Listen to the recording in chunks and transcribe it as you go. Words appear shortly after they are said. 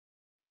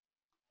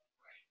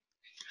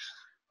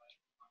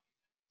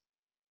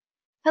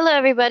Hello,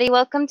 everybody.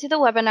 Welcome to the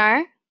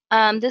webinar.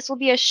 This will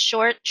be a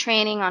short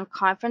training on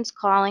conference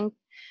calling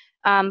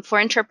for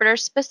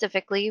interpreters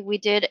specifically. We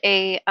did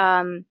a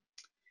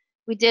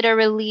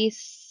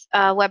release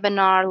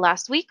webinar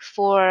last week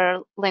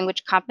for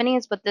language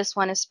companies, but this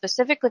one is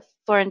specifically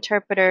for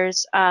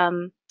interpreters.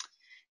 I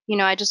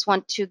just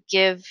want to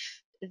give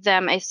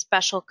them a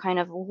special kind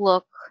of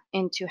look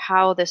into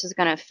how this is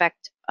going to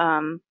affect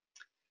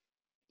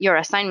your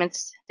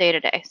assignments day to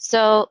day.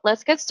 So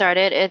let's get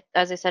started.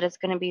 As I said, it's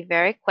going to be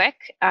very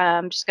quick.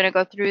 I'm just going to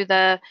go through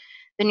the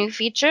new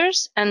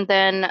features, and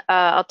then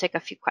I'll take a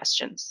few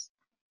questions.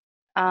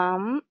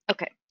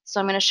 Okay, so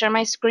I'm going to share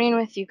my screen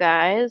with you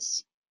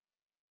guys.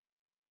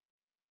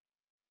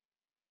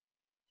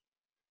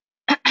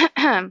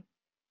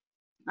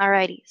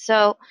 Alrighty,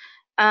 so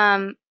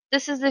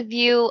this is the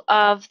view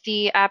of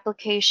the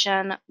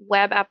application,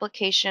 web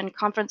application.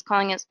 Conference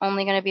calling is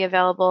only going to be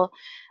available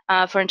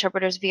for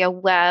interpreters via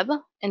web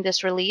in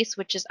this release,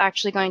 which is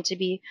actually going to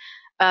be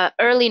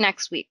early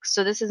next week.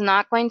 So this is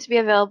not going to be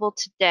available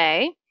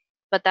today,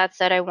 but that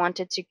said, I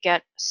wanted to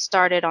get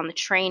started on the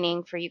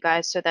training for you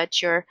guys so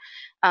that you're,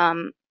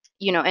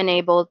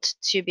 enabled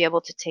to be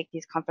able to take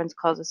these conference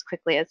calls as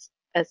quickly as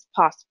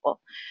possible.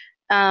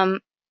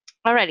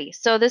 Alrighty,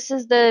 so this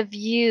is the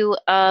view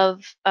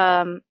of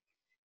the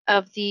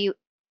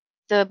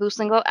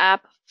Boostlingo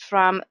app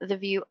from the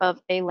view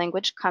of a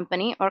language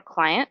company or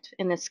client.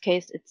 In this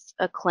case, it's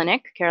a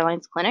clinic,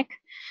 Caroline's Clinic.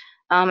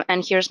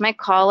 And here's my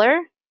caller.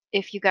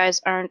 If you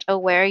guys aren't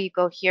aware, you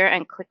go here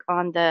and click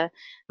on the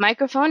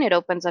microphone. It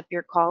opens up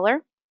your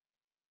caller.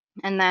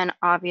 And then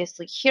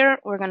obviously here,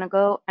 we're going to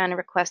go and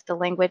request the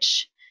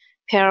language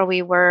pair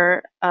we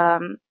were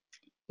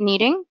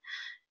needing.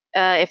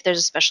 If there's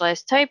a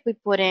specialized type, we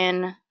put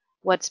in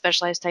what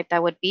specialized type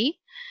that would be.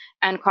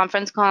 And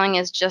conference calling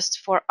is just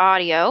for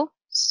audio.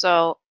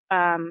 So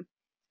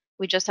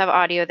we just have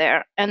audio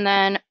there. And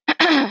then,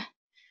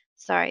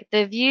 sorry,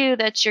 the view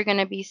that you're going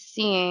to be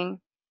seeing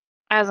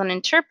as an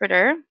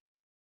interpreter,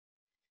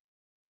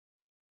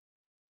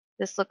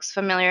 this looks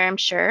familiar, I'm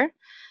sure.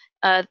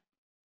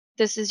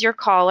 This is your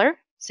caller.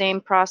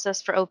 Same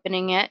process for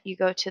opening it. You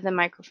go to the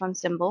microphone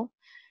symbol,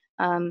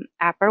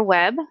 app or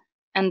web,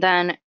 and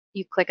then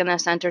you click in the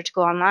center to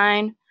go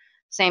online,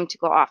 same to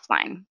go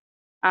offline.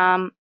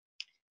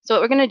 So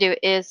what we're going to do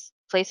is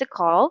place a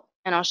call,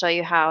 and I'll show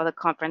you how the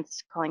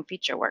conference calling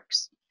feature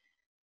works.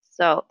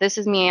 So this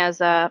is me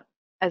as a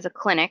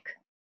clinic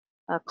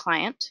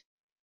client.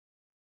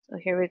 So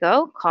here we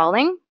go,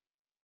 calling.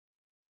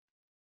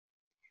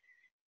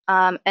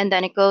 And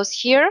then it goes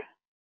here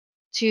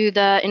to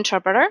the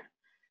interpreter.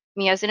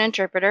 Me as an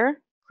interpreter,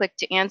 click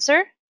to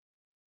answer,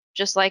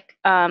 just like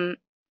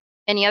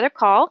any other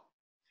call.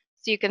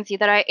 So you can see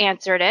that I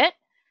answered it.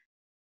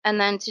 And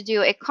then to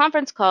do a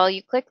conference call,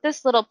 you click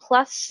this little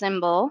plus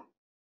symbol,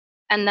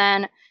 and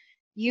then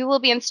you will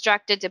be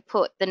instructed to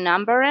put the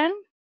number in.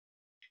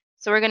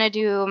 So we're going to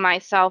do my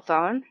cell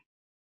phone.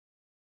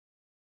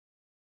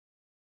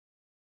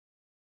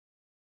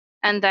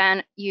 And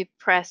then you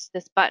press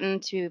this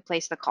button to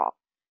place the call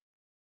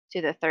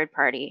to the third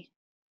party.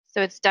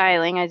 So it's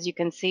dialing, as you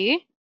can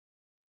see.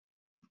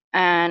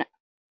 And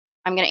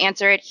I'm going to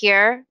answer it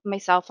here, my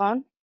cell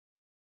phone.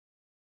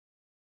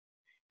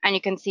 And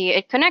you can see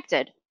it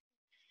connected.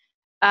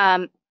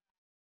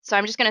 So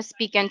I'm just going to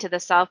speak into the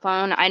cell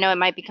phone. I know it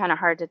might be kind of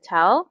hard to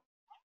tell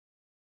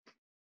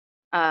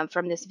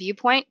from this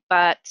viewpoint,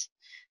 but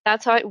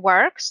that's how it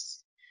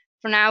works.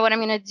 For now, what I'm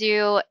going to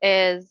do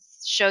is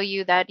show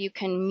you that you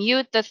can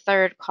mute the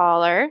third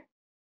caller,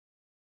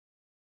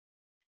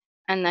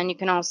 and then you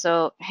can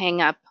also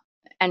hang up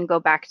and go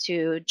back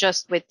to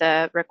just with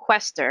the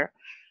requester.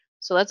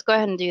 So let's go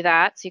ahead and do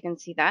that so you can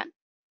see that.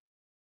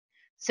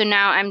 So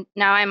now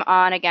I'm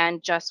on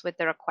again just with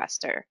the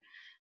requester.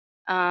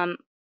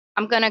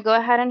 I'm going to go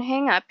ahead and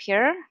hang up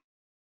here.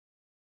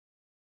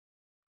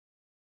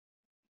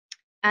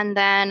 And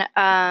then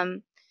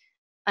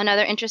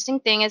another interesting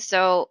thing is,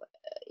 so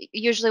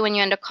usually when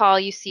you end a call,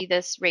 you see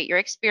this rate your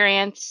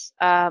experience,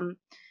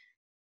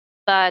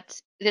 but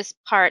this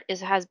part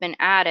has been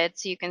added,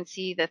 so you can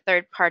see the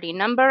third party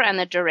number and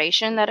the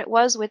duration that it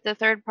was with the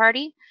third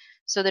party.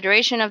 So the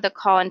duration of the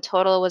call in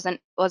total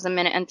was a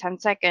minute and 10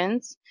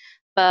 seconds,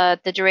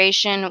 but the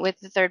duration with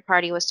the third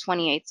party was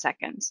 28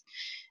 seconds.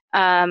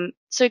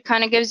 So it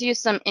kind of gives you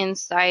some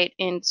insight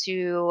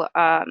into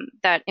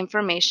that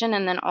information.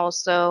 And then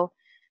also,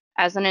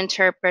 as an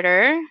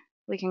interpreter,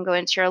 we can go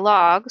into your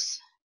logs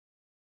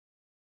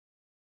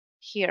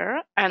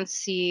here and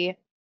see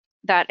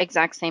that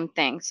exact same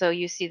thing. So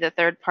you see the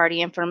third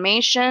party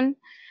information,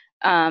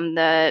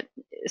 the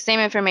same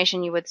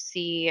information you would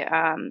see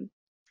in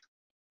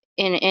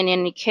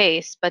any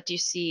case, but you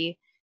see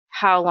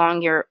how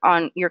long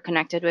you're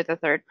connected with a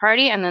third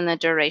party, and then the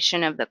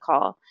duration of the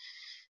call.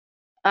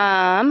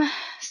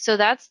 So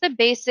that's the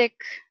basic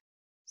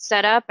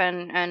setup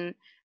and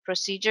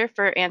procedure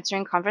for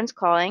answering conference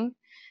calling.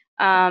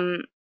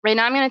 Right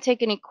now I'm going to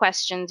take any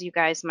questions you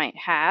guys might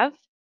have.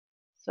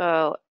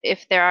 So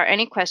if there are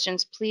any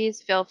questions,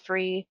 please feel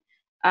free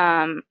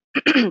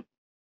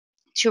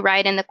to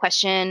write in the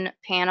question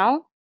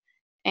panel,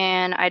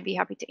 and I'd be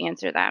happy to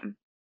answer them.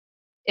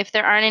 If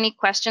there aren't any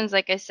questions,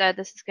 like I said,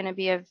 this is going to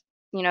be a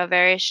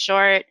very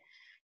short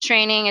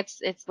training.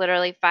 It's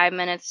literally 5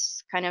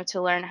 minutes kind of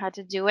to learn how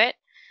to do it.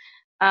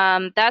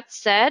 That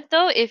said,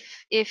 though,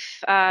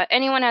 if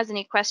anyone has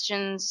any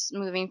questions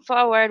moving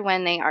forward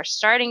when they are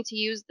starting to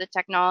use the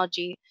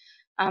technology,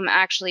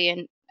 actually,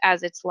 and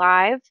as it's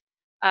live,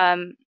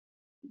 um,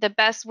 the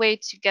best way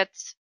to get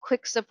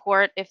quick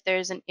support if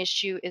there's an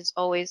issue is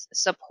always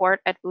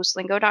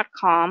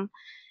support@boostlingo.com,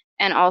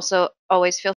 and also always feel